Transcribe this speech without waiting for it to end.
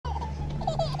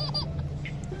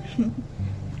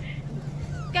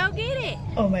Go get it.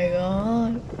 Oh my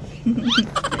god.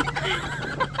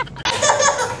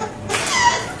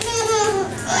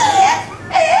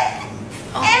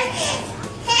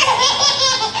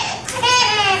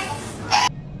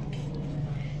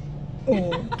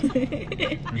 Oh.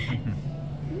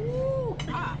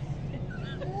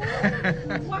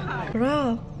 Wow.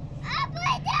 Bro.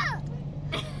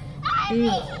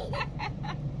 Ew.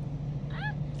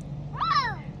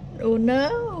 Oh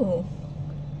no.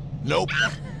 Nope.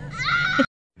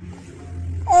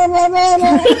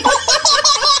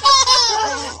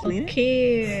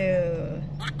 Cute.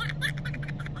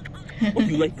 Oh,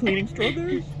 you like cleaning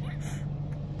strawberries?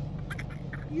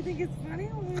 You think it's funny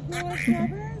when we blow up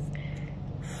strawberries?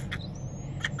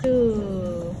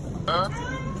 Ooh.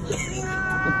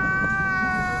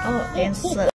 Oh, and so.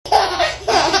 I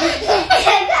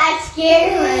got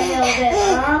scared when I held it,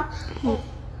 huh? Oh.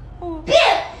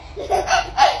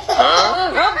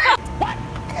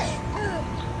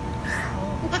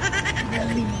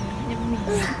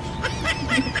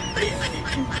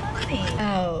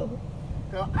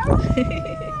 I'm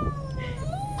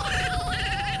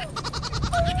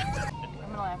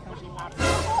gonna laugh when she pops.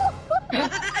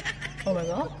 Oh my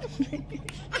god.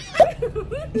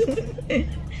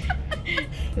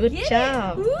 Good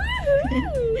job.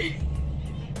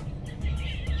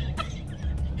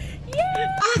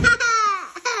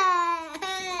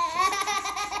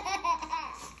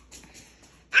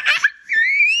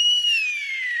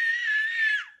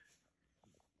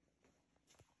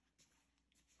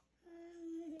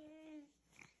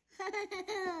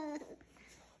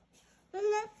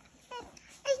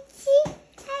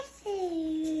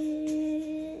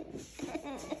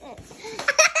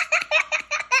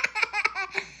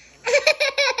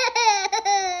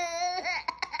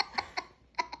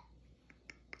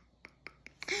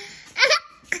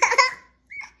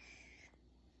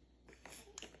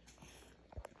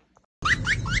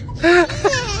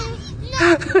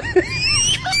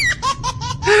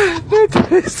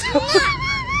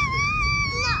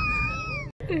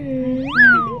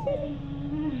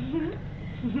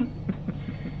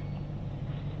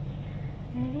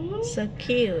 So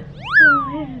cute.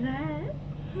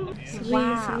 Sweet,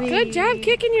 Wow. sweet. Good job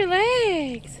kicking your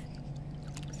legs.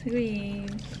 Sweet.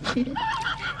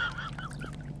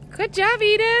 Good job,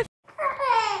 Edith.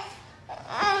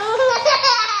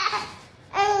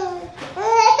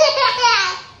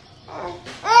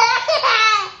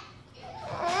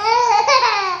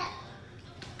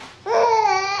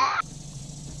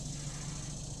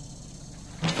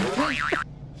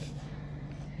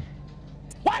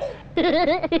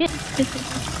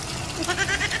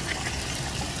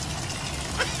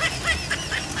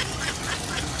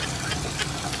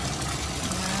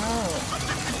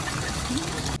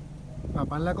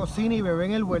 Papá en la cocina y bebé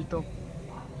en el huerto.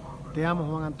 Te amo,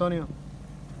 Juan Antonio.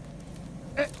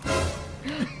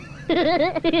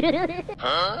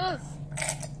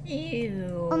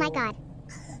 Ew. Oh my god.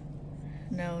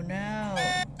 No, no.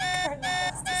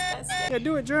 Yeah,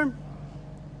 do it, Germ.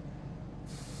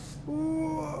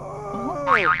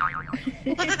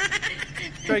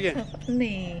 Try again.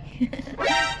 Funny.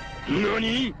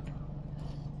 Nani?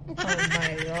 Oh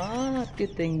my god.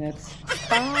 Good thing that's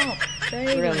Stop,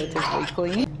 baby. relatively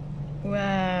clean.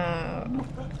 Wow.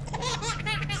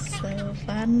 So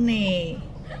funny.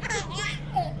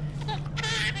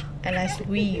 And I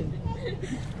swim.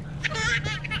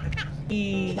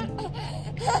 E.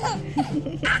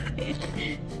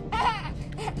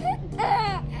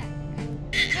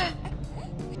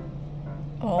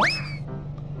 Oh.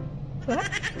 What?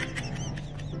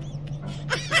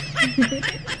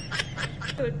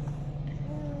 You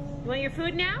want your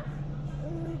food now?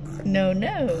 No,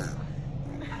 no.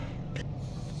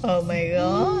 Oh my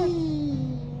god.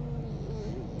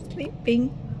 Sleeping.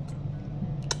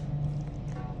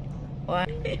 What?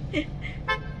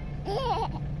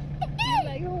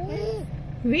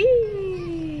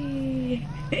 Wee.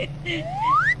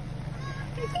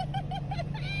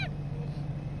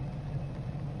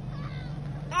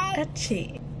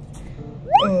 Touchy.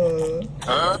 Oh.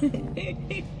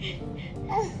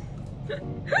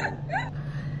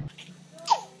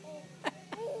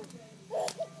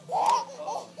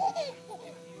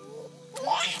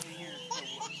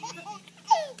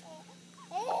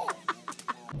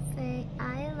 Say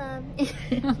I love you.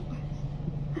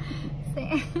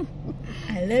 Say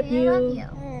I love I you. love you.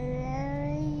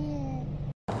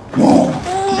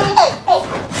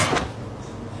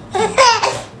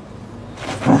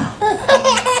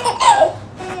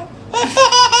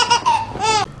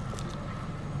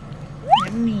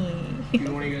 Yummy.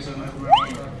 You want to get some?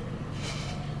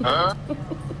 Huh?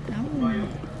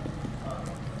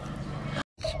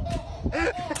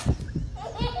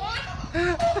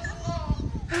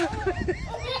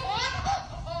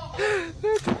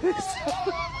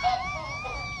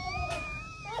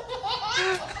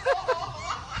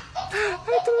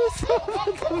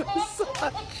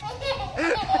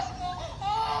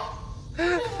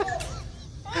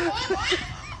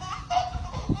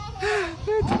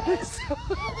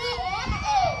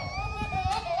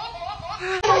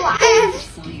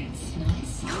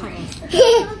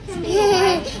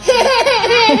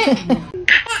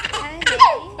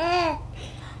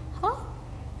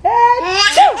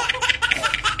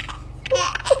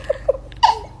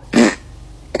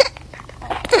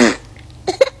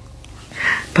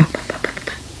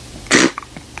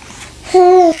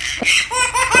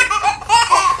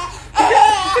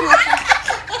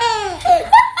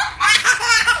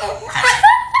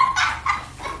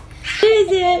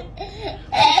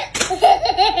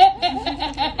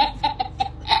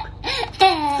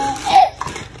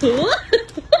 What?